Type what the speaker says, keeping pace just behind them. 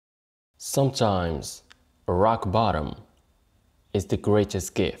Sometimes rock bottom is the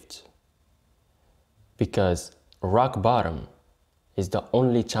greatest gift because rock bottom is the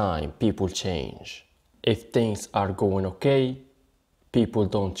only time people change. If things are going okay, people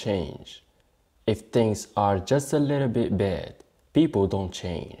don't change. If things are just a little bit bad, people don't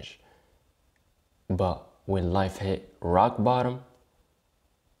change. But when life hit rock bottom,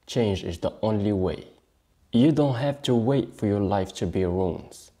 change is the only way. You don't have to wait for your life to be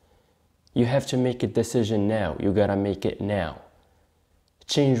ruined. You have to make a decision now. You gotta make it now.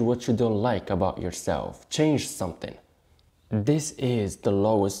 Change what you don't like about yourself. Change something. This is the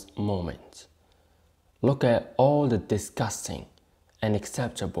lowest moment. Look at all the disgusting and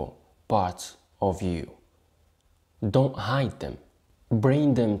unacceptable parts of you. Don't hide them.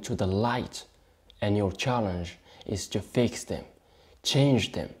 Bring them to the light, and your challenge is to fix them,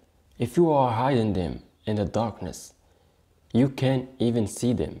 change them. If you are hiding them in the darkness, you can't even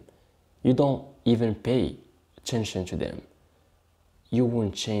see them. You don't even pay attention to them. You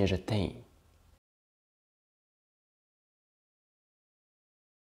won't change a thing.